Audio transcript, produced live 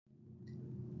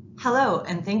Hello,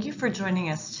 and thank you for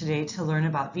joining us today to learn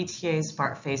about VTA's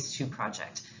BART Phase 2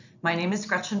 project. My name is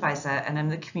Gretchen Beise, and I'm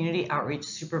the Community Outreach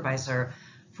Supervisor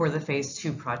for the Phase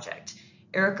 2 project.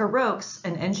 Erica Rokes,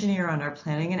 an engineer on our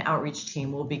planning and outreach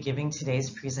team, will be giving today's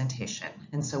presentation.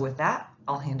 And so with that,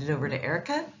 I'll hand it over to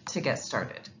Erica to get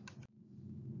started.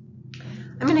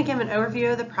 I'm going to give an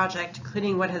overview of the project,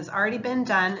 including what has already been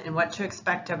done and what to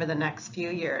expect over the next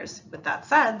few years. With that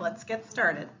said, let's get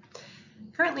started.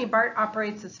 Currently, BART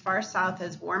operates as far south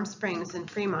as Warm Springs in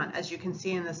Fremont, as you can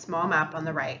see in the small map on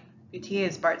the right.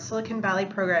 VTA's BART Silicon Valley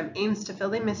program aims to fill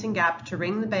the missing gap to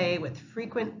ring the bay with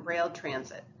frequent rail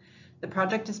transit. The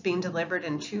project is being delivered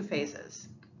in two phases.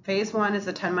 Phase 1 is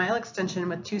a 10-mile extension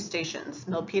with two stations,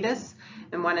 Milpitas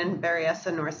and one in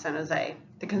Berryessa, North San Jose.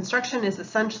 The construction is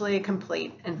essentially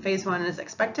complete, and Phase 1 is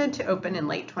expected to open in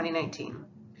late 2019.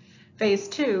 Phase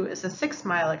 2 is a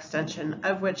 6-mile extension,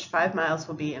 of which 5 miles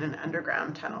will be in an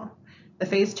underground tunnel. The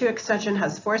Phase 2 extension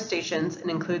has 4 stations and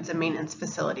includes a maintenance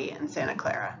facility in Santa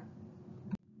Clara.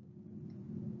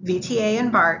 VTA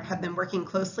and BART have been working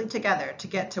closely together to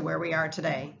get to where we are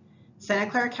today.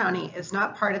 Santa Clara County is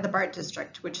not part of the BART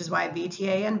district, which is why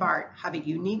VTA and BART have a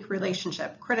unique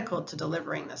relationship critical to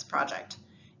delivering this project.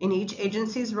 And each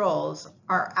agency's roles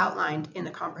are outlined in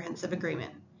the comprehensive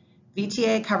agreement.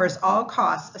 VTA covers all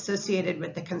costs associated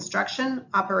with the construction,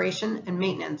 operation, and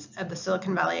maintenance of the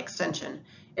Silicon Valley extension.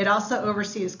 It also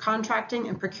oversees contracting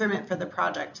and procurement for the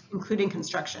project, including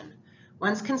construction.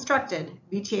 Once constructed,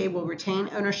 VTA will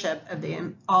retain ownership of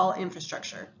all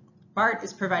infrastructure. BART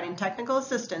is providing technical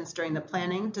assistance during the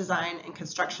planning, design, and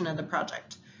construction of the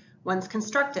project. Once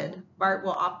constructed, BART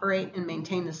will operate and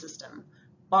maintain the system.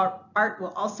 BART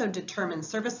will also determine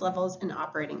service levels and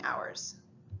operating hours.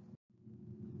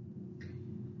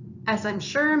 As I'm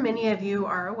sure many of you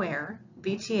are aware,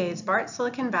 VTA's BART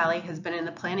Silicon Valley has been in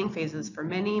the planning phases for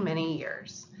many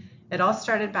years. It all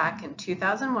started back in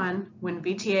 2001 when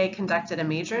VTA conducted a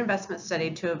major investment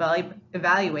study to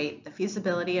evaluate the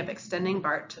feasibility of extending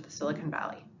BART to the Silicon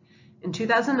Valley. In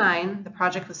 2009, the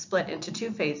project was split into two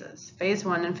phases, Phase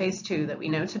 1 and Phase 2 that we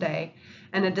know today,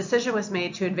 and a decision was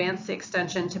made to advance the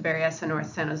extension to Berryessa,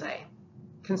 North San Jose.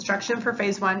 Construction for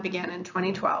Phase 1 began in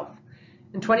 2012.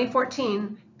 In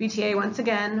 2014, VTA once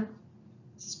again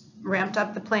ramped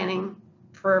up the planning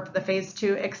for the Phase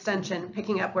 2 extension,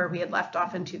 picking up where we had left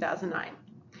off in 2009.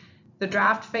 The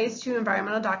draft Phase 2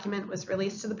 environmental document was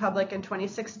released to the public in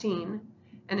 2016,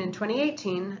 and in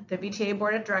 2018, the VTA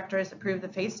Board of Directors approved the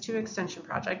Phase 2 extension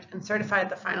project and certified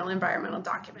the final environmental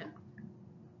document.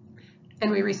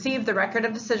 And we received the record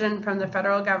of decision from the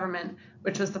federal government,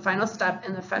 which was the final step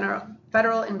in the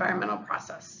federal environmental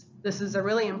process. This is a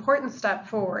really important step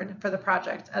forward for the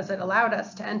project as it allowed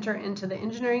us to enter into the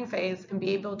engineering phase and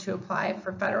be able to apply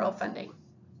for federal funding.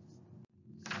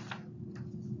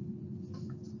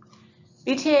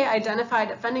 VTA identified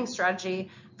a funding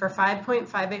strategy for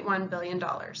 $5.581 billion.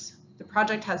 The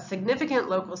project has significant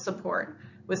local support,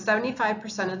 with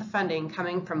 75% of the funding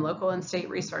coming from local and state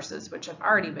resources, which have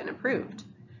already been approved.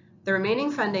 The remaining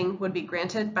funding would be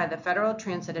granted by the Federal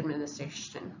Transit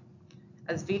Administration.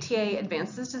 As VTA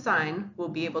advances design, we'll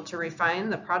be able to refine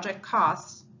the project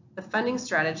costs, the funding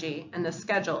strategy, and the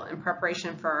schedule in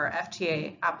preparation for our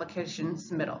FTA application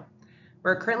submittal.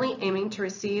 We're currently aiming to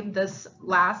receive this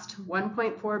last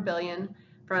 $1.4 billion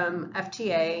from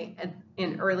FTA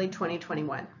in early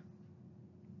 2021.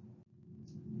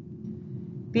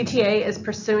 VTA is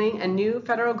pursuing a new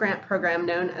federal grant program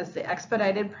known as the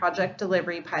Expedited Project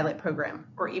Delivery Pilot Program,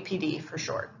 or EPD for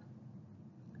short.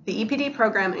 The EPD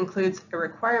program includes a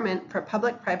requirement for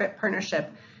public-private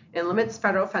partnership and limits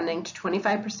federal funding to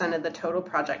 25% of the total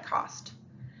project cost.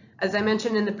 As I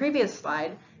mentioned in the previous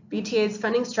slide, VTA's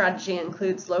funding strategy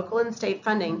includes local and state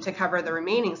funding to cover the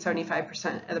remaining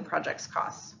 75% of the project's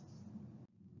costs.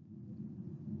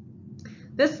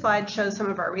 This slide shows some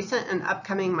of our recent and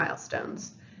upcoming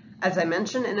milestones. As I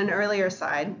mentioned in an earlier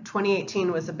slide,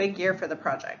 2018 was a big year for the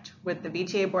project, with the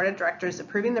VTA Board of Directors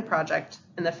approving the project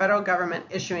and the federal government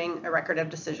issuing a record of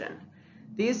decision.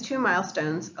 These two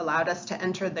milestones allowed us to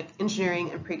enter the engineering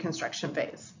and pre-construction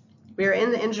phase. We are in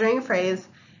the engineering phase,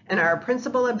 and our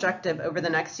principal objective over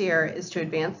the next year is to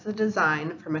advance the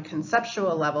design from a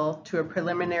conceptual level to a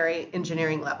preliminary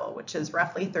engineering level, which is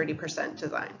roughly 30%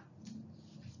 design.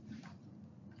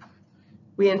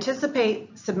 We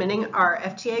anticipate submitting our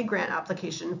FTA grant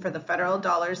application for the federal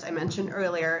dollars I mentioned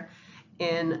earlier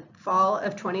in fall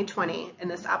of 2020,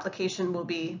 and this application will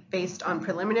be based on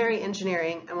preliminary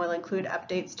engineering and will include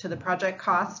updates to the project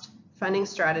cost, funding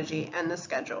strategy, and the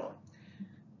schedule.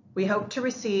 We hope to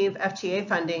receive FTA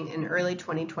funding in early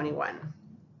 2021.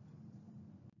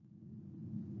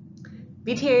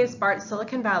 VTA's BART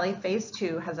Silicon Valley Phase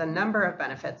 2 has a number of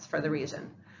benefits for the region.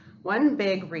 One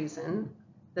big reason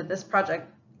that this project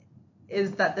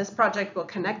will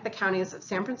connect the counties of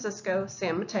San Francisco,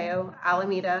 San Mateo,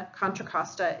 Alameda, Contra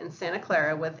Costa, and Santa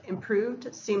Clara with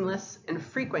improved, seamless, and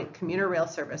frequent commuter rail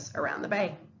service around the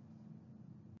Bay.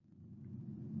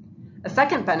 A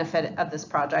second benefit of this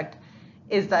project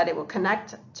is that it will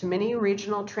connect to many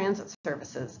regional transit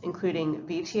services, including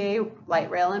VTA Light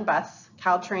Rail and Bus,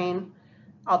 Caltrain,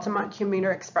 Altamont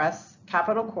Commuter Express,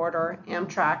 Capital Corridor,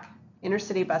 Amtrak,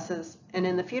 intercity buses, and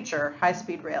in the future,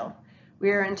 high-speed rail. We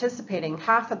are anticipating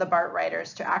half of the BART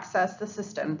riders to access the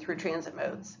system through transit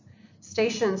modes.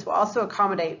 Stations will also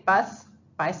accommodate bus,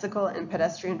 bicycle, and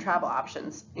pedestrian travel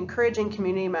options, encouraging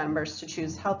community members to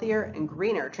choose healthier and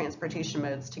greener transportation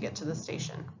modes to get to the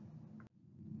station.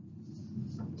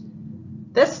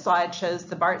 This slide shows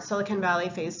the BART Silicon Valley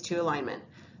Phase 2 alignment.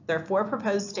 There are 4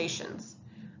 proposed stations: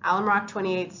 Alum Rock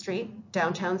 28th Street,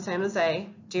 downtown San Jose,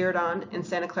 Diridon, and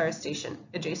Santa Clara Station,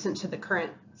 adjacent to the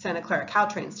current Santa Clara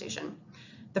Caltrain station.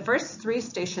 The first 3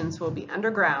 stations will be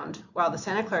underground, while the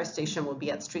Santa Clara station will be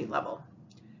at street level.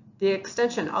 The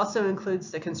extension also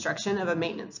includes the construction of a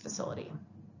maintenance facility.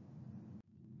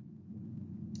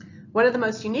 One of the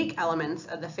most unique elements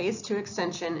of the Phase 2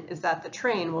 extension is that the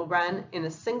train will run in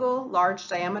a single large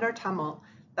diameter tunnel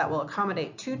that will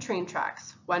accommodate 2 train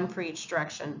tracks, one for each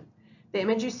direction. The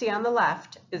image you see on the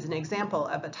left is an example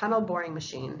of a tunnel boring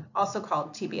machine, also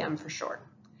called TBM for short.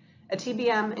 A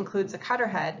TBM includes a cutter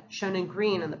head, shown in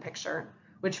green in the picture,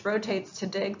 which rotates to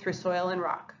dig through soil and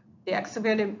rock. The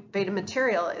excavated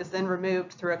material is then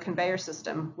removed through a conveyor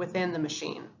system within the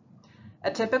machine.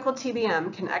 A typical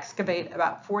TBM can excavate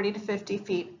about 40 to 50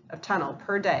 feet of tunnel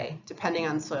per day, depending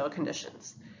on soil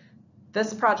conditions.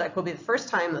 This project will be the first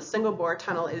time the single bore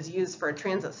tunnel is used for a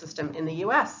transit system in the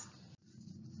US.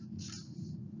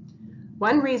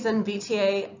 One reason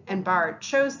VTA and BART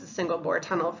chose the single bore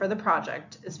tunnel for the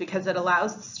project is because it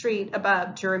allows the street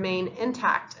above to remain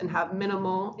intact and have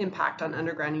minimal impact on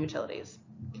underground utilities.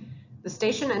 The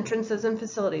station entrances and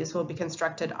facilities will be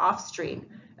constructed off-street,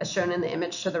 as shown in the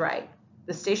image to the right.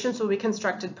 The stations will be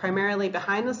constructed primarily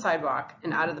behind the sidewalk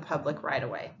and out of the public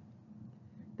right-of-way.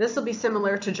 This will be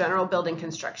similar to general building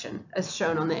construction, as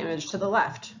shown on the image to the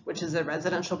left, which is a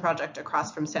residential project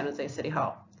across from San Jose City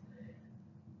Hall.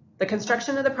 The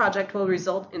construction of the project will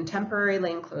result in temporary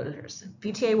lane closures.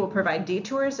 VTA will provide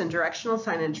detours and directional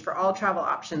signage for all travel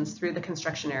options through the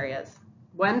construction areas.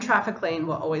 One traffic lane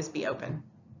will always be open.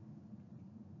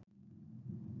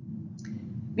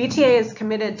 VTA is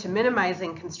committed to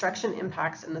minimizing construction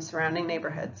impacts in the surrounding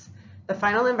neighborhoods. The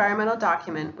final environmental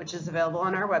document, which is available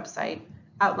on our website,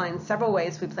 outlines several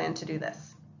ways we plan to do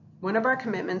this. One of our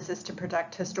commitments is to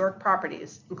protect historic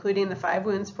properties, including the Five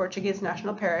Wounds Portuguese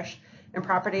National Parish and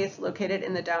properties located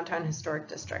in the Downtown Historic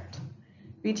District.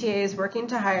 VTA is working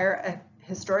to hire a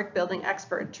historic building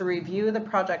expert to review the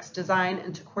project's design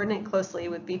and to coordinate closely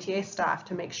with VTA staff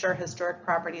to make sure historic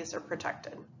properties are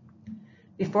protected.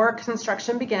 Before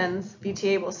construction begins,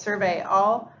 VTA will survey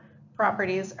all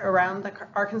properties around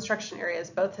our construction areas,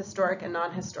 both historic and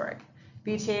non-historic.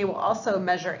 VTA will also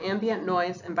measure ambient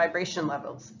noise and vibration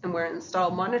levels and will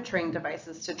install monitoring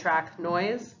devices to track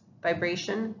noise,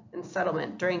 vibration, and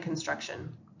settlement during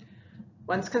construction.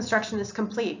 Once construction is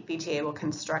complete, VTA will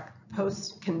conduct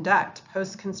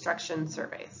post-construction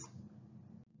surveys.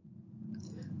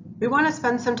 We want to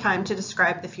spend some time to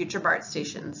describe the future BART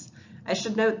stations. I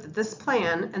should note that this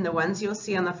plan and the ones you'll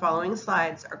see on the following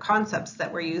slides are concepts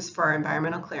that were used for our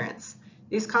environmental clearance.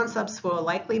 These concepts will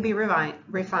likely be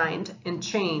refined and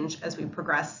change as we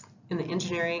progress in the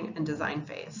engineering and design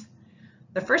phase.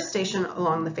 The first station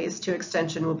along the Phase 2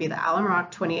 extension will be the Alum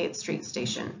Rock 28th Street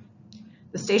station.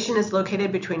 The station is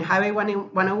located between Highway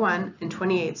 101 and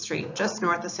 28th Street, just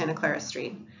north of Santa Clara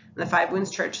Street, and the Five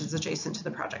Wounds Church is adjacent to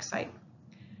the project site.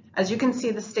 As you can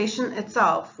see, the station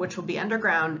itself, which will be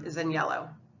underground, is in yellow.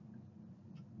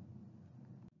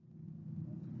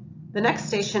 The next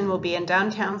station will be in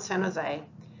downtown San Jose.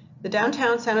 The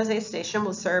downtown San Jose station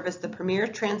will serve as the premier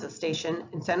transit station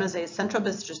in San Jose's central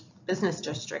business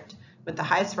district with the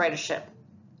highest ridership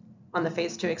on the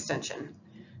Phase 2 extension.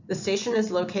 The station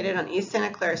is located on East Santa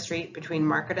Clara Street between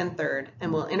Market and 3rd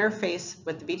and will interface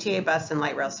with the VTA bus and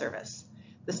light rail service.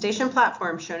 The station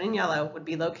platform, shown in yellow, would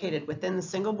be located within the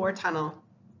single-bore tunnel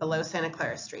below Santa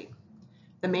Clara Street.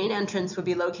 The main entrance would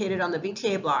be located on the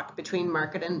VTA block between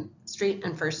Market Street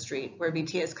and 1st Street, where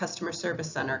VTA's Customer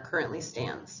Service Center currently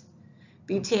stands.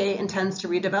 VTA intends to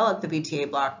redevelop the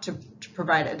VTA block to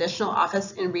provide additional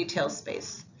office and retail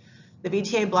space. The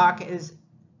VTA block is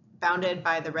bounded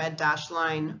by the red dashed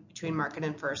line between Market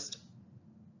and 1st.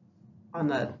 on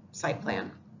the site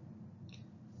plan.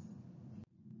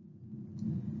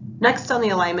 Next on the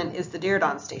alignment is the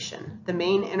Diridon Station, the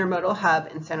main intermodal hub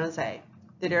in San Jose.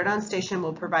 The Diridon Station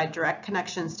will provide direct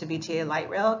connections to VTA Light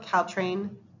Rail, Caltrain,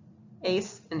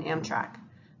 ACE, and Amtrak.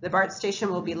 The BART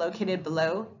station will be located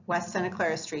below West Santa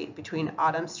Clara Street between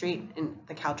Autumn Street and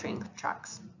the Caltrain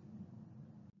tracks.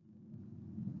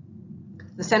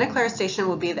 The Santa Clara station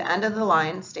will be the end of the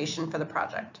line station for the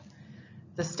project.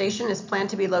 The station is planned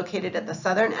to be located at the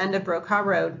southern end of Brokaw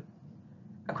Road,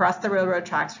 across the railroad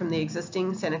tracks from the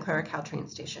existing Santa Clara Caltrain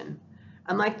station.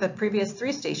 Unlike the previous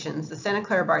 3 stations, the Santa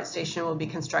Clara BART station will be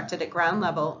constructed at ground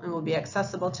level and will be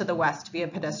accessible to the west via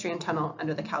pedestrian tunnel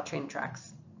under the Caltrain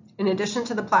tracks. In addition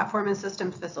to the platform and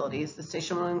system facilities, the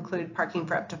station will include parking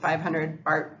for up to 500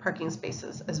 BART parking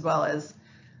spaces, as well as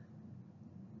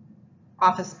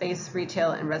office space,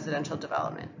 retail, and residential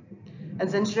development.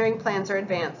 As engineering plans are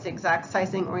advanced, the exact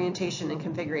sizing, orientation, and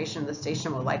configuration of the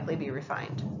station will likely be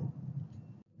refined.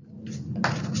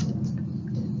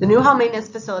 The new hall maintenance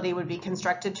facility would be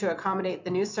constructed to accommodate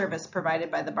the new service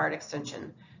provided by the BART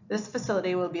extension. This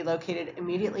facility will be located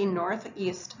immediately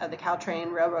northeast of the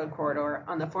Caltrain Railroad corridor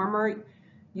on the former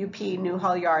UP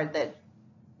Newhall Yard that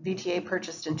VTA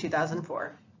purchased in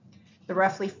 2004. The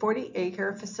roughly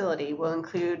 40-acre facility will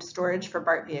include storage for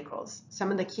BART vehicles. Some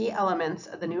of the key elements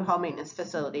of the new hall maintenance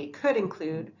facility could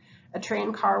include a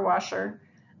train car washer,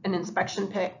 an inspection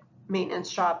pit, maintenance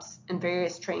shops, and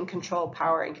various train control,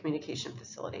 power, and communication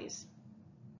facilities.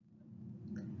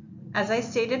 As I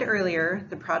stated earlier,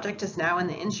 the project is now in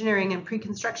the engineering and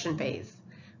pre-construction phase.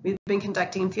 We've been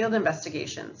conducting field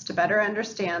investigations to better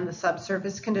understand the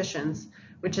subsurface conditions,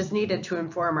 which is needed to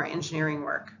inform our engineering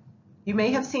work. You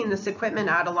may have seen this equipment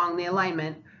out along the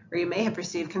alignment, or you may have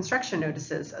received construction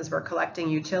notices as we're collecting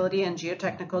utility and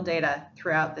geotechnical data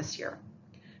throughout this year.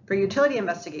 For utility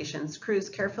investigations, crews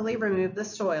carefully remove the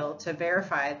soil to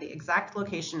verify the exact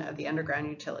location of the underground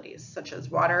utilities, such as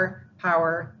water,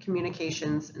 power,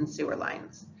 communications, and sewer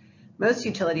lines. Most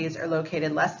utilities are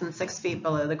located less than 6 feet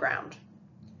below the ground.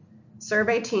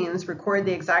 Survey teams record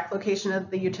the exact location of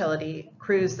the utility.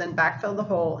 Crews then backfill the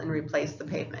hole and replace the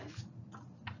pavement.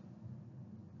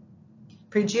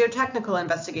 For geotechnical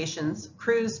investigations,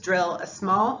 crews drill a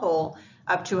small hole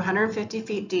up to 150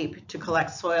 feet deep to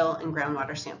collect soil and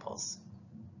groundwater samples.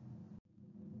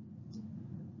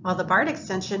 While the BART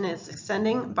extension is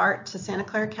extending BART to Santa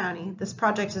Clara County, this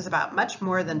project is about much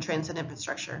more than transit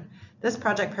infrastructure. This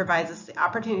project provides us the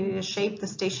opportunity to shape the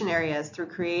station areas through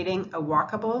creating a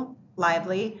walkable,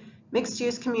 lively,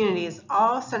 mixed-use communities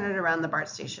all centered around the BART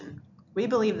station. We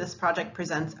believe this project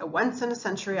presents a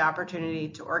once-in-a-century opportunity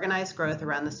to organize growth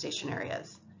around the station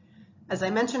areas. As I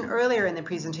mentioned earlier in the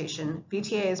presentation,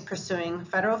 VTA is pursuing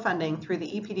federal funding through the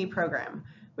EPD program,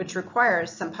 which requires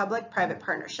some public-private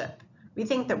partnership. We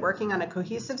think that working on a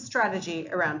cohesive strategy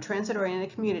around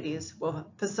transit-oriented communities will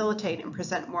facilitate and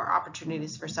present more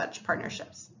opportunities for such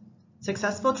partnerships.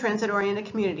 Successful transit-oriented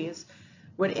communities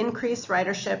would increase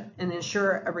ridership and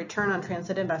ensure a return on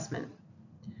transit investment.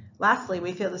 Lastly,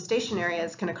 we feel the station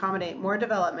areas can accommodate more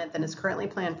development than is currently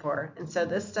planned for, and so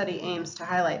this study aims to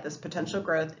highlight this potential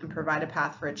growth and provide a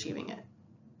path for achieving it.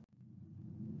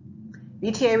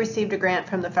 VTA received a grant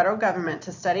from the federal government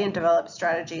to study and develop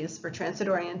strategies for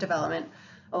transit-oriented development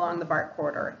along the BART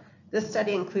corridor. This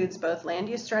study includes both land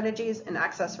use strategies and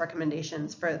access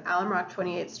recommendations for Alum Rock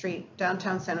 28th Street,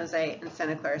 downtown San Jose, and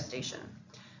Santa Clara Station.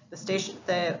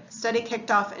 The study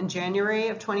kicked off in January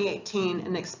of 2018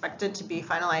 and expected to be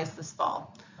finalized this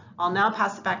fall. I'll now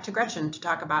pass it back to Gretchen to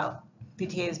talk about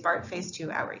VTA's BART Phase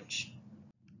 2 outreach.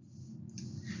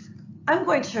 I'm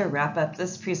going to wrap up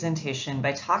this presentation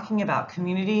by talking about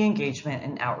community engagement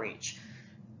and outreach.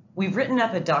 We've written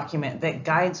up a document that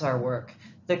guides our work,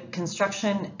 the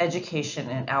Construction, Education,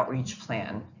 and Outreach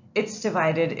Plan. It's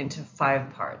divided into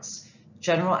 5 parts: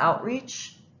 general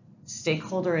outreach,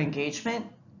 stakeholder engagement,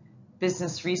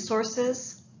 business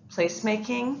resources,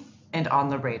 placemaking, and on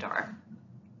the radar.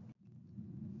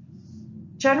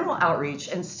 General outreach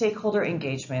and stakeholder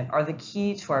engagement are the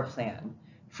key to our plan.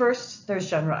 First, there's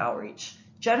general outreach.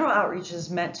 General outreach is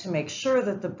meant to make sure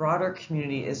that the broader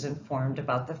community is informed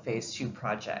about the Phase 2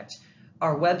 project.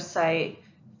 Our website,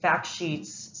 fact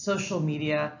sheets, social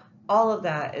media, all of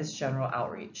that is general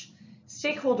outreach.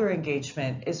 Stakeholder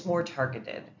engagement is more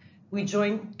targeted. We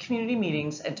join community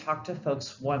meetings and talk to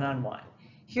folks one-on-one.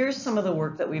 Here's some of the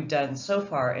work that we've done so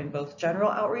far in both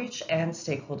general outreach and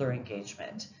stakeholder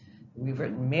engagement. We've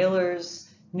written mailers,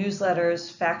 newsletters,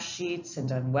 fact sheets, and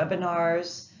done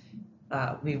webinars.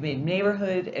 We've made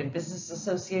neighborhood and business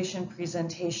association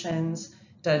presentations,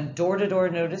 done door-to-door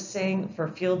noticing for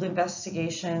field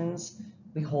investigations,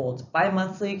 We hold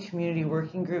bi-monthly community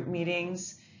working group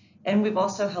meetings, and we've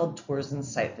also held tours and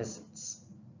site visits.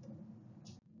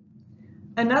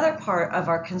 Another part of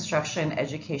our construction,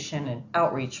 education, and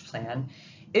outreach plan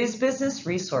is business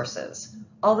resources.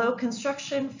 Although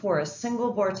construction for a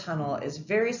single bore tunnel is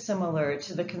very similar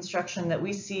to the construction that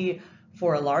we see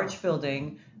for a large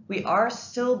building, we are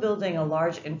still building a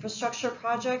large infrastructure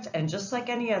project, and just like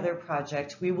any other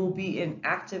project, we will be in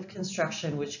active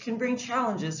construction, which can bring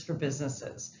challenges for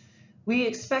businesses. We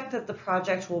expect that the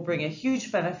project will bring a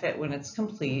huge benefit when it's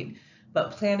complete,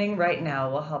 but planning right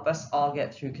now will help us all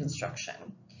get through construction.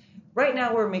 Right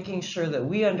now, we're making sure that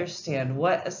we understand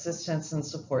what assistance and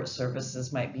support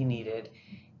services might be needed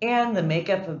and the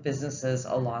makeup of businesses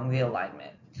along the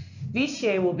alignment.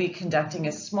 VTA will be conducting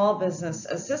a small business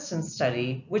assistance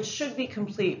study, which should be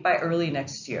complete by early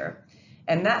next year.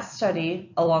 And that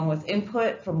study, along with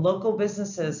input from local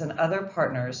businesses and other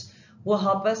partners, will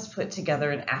help us put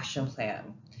together an action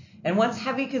plan. And once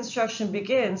heavy construction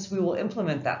begins, we will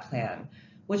implement that plan,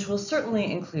 which will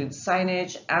certainly include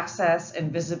signage, access,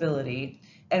 and visibility,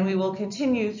 and we will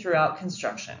continue throughout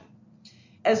construction.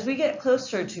 As we get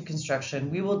closer to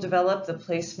construction, we will develop the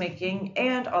placemaking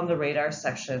and on the radar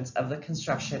sections of the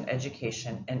construction,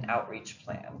 education, and outreach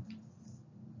plan.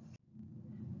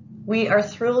 We are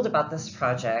thrilled about this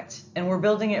project, and we're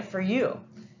building it for you.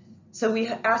 So we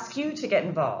ask you to get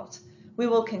involved. We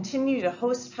will continue to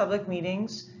host public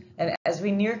meetings, and as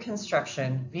we near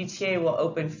construction, VTA will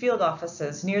open field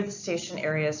offices near the station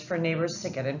areas for neighbors to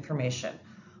get information.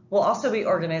 We'll also be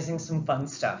organizing some fun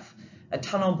stuff, a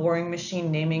tunnel boring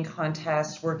machine naming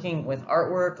contest, working with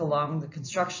artwork along the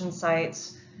construction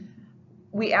sites.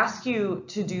 We ask you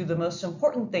to do the most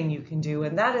important thing you can do,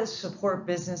 and that is support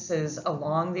businesses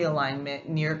along the alignment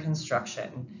near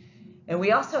construction. And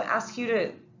we also ask you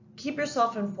to keep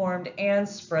yourself informed and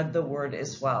spread the word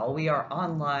as well. We are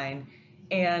online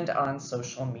and on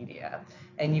social media.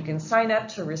 And you can sign up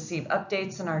to receive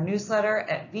updates in our newsletter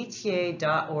at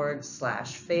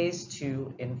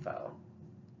vta.org/phase2info.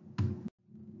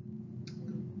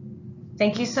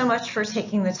 Thank you so much for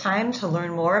taking the time to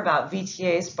learn more about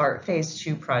VTA's BART Phase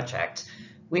 2 project.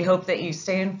 We hope that you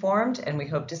stay informed, and we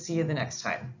hope to see you the next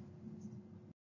time.